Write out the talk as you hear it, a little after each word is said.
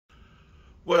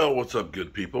Well, what's up,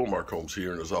 good people? Mark Holmes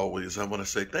here, and as always, I want to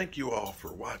say thank you all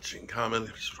for watching,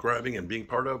 commenting, subscribing, and being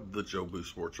part of the Joe Boo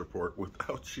Sports Report.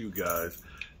 Without you guys,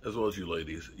 as well as you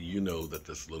ladies, you know that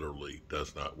this literally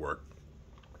does not work.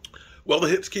 Well, the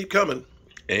hits keep coming,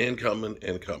 and coming,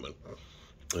 and coming.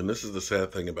 And this is the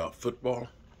sad thing about football,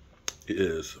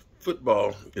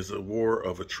 football is a war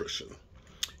of attrition.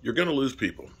 You're going to lose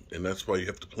people, and that's why you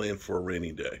have to plan for a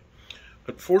rainy day.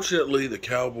 Unfortunately, the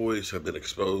Cowboys have been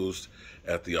exposed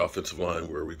at the offensive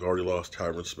line where we've already lost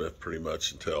Tyron Smith pretty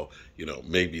much until,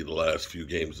 maybe the last few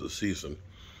games of the season.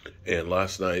 And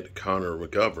last night, Connor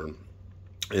McGovern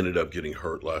ended up getting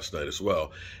hurt last night as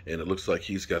well. And it looks like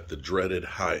he's got the dreaded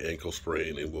high ankle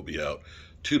sprain and will be out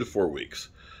 2 to 4 weeks.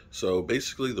 So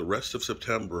basically the rest of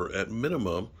September at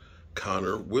minimum,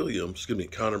 Connor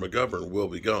McGovern will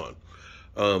be gone.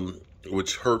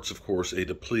 Which hurts, of course, a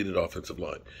depleted offensive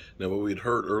line. Now, what we'd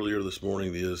heard earlier this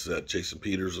morning is that Jason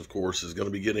Peters, of course, is going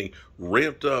to be getting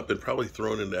ramped up and probably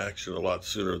thrown into action a lot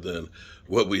sooner than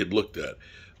what we had looked at.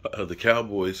 The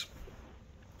Cowboys,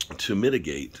 to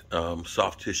mitigate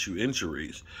soft tissue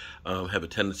injuries, have a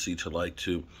tendency to like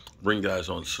to bring guys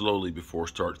on slowly before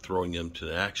start throwing them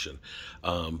to action.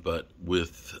 But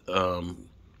with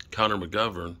Connor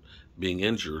McGovern being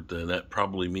injured, then that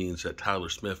probably means that Tyler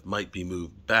Smith might be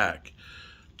moved back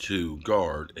to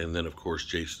guard, and then of course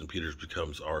Jason Peters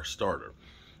becomes our starter.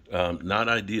 Not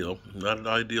ideal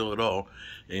at all.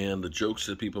 And the jokes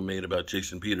that people made about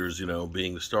Jason Peters,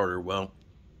 being the starter, well,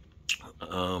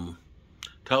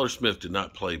 Tyler Smith did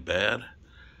not play bad,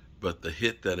 but the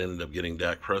hit that ended up getting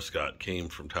Dak Prescott came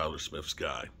from Tyler Smith's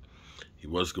guy. He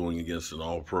was going against an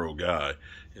all-pro guy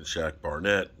in Shaq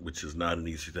Barnett, which is not an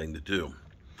easy thing to do.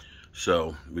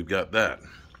 So we've got that.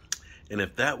 And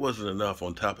if that wasn't enough,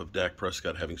 on top of Dak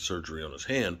Prescott having surgery on his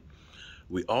hand,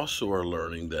 we also are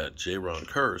learning that Jayron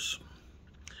Kearse,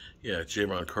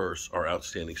 our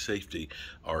outstanding safety,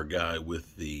 our guy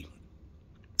with the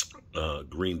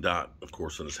green dot, of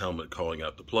course, on his helmet calling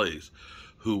out the plays,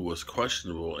 who was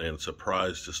questionable and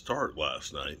surprised to start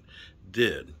last night,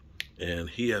 did. And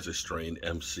he has a strained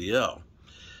MCL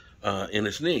in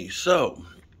his knee. So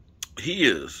he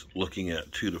is looking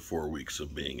at 2 to 4 weeks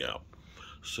of being out.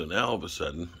 So now all of a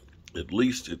sudden, at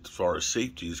least as far as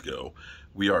safeties go,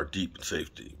 we are deep in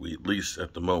safety. We at least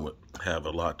at the moment have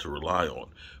a lot to rely on,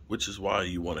 which is why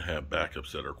you want to have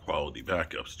backups that are quality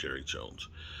backups, Jerry Jones.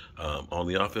 On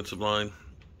the offensive line,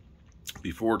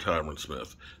 before Tyron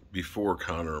Smith, before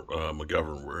Connor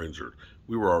McGovern were injured,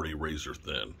 we were already razor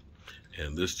thin.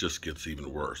 And this just gets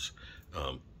even worse.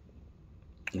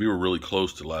 We were really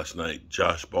close to last night,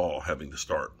 Josh Ball having to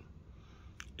start.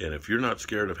 And if you're not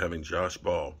scared of having Josh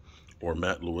Ball or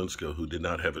Matt Lewinsky, who did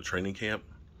not have a training camp,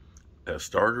 as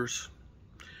starters,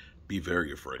 be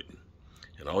very afraid.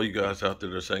 And all you guys out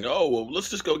there are saying, oh, well, let's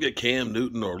just go get Cam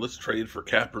Newton, or let's trade for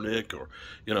Kaepernick, or,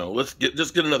 let's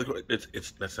get another.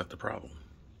 That's not the problem.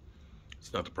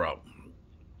 It's not the problem.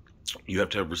 You have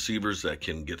to have receivers that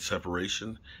can get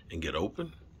separation and get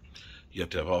open. You have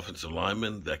to have offensive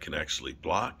linemen that can actually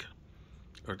block,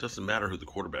 or it doesn't matter who the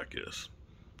quarterback is.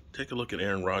 Take a look at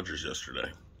Aaron Rodgers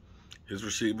yesterday. His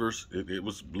receivers, it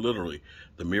was literally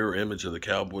the mirror image of the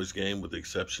Cowboys game, with the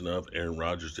exception of Aaron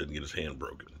Rodgers didn't get his hand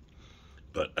broken.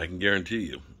 But I can guarantee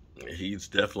you, he's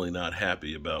definitely not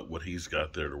happy about what he's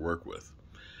got there to work with.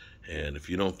 And if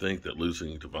you don't think that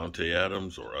losing Devontae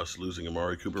Adams or us losing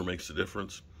Amari Cooper makes a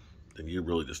difference, then you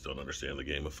really just don't understand the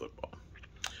game of football.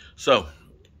 So,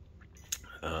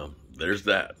 there's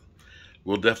that.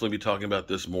 We'll definitely be talking about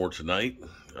this more tonight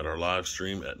at our live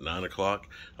stream at 9 o'clock.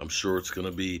 I'm sure it's going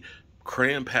to be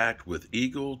cram-packed with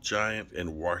Eagle, Giant,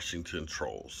 and Washington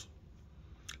Trolls.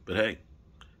 But hey,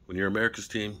 when you're America's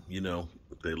team,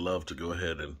 they love to go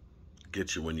ahead and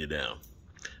get you when you're down.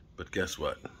 But guess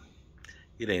what?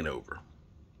 It ain't over.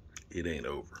 It ain't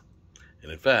over.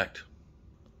 And in fact,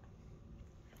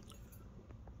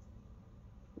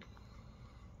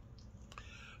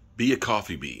 be a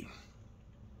coffee bean.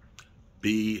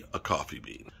 Be a coffee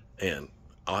bean. And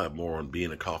I'll have more on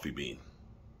being a coffee bean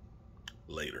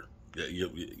later.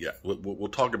 Yeah. We'll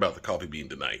talk about the coffee bean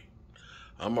tonight.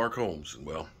 I'm Mark Holmes, and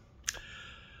well,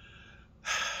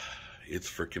 it's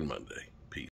freaking Monday.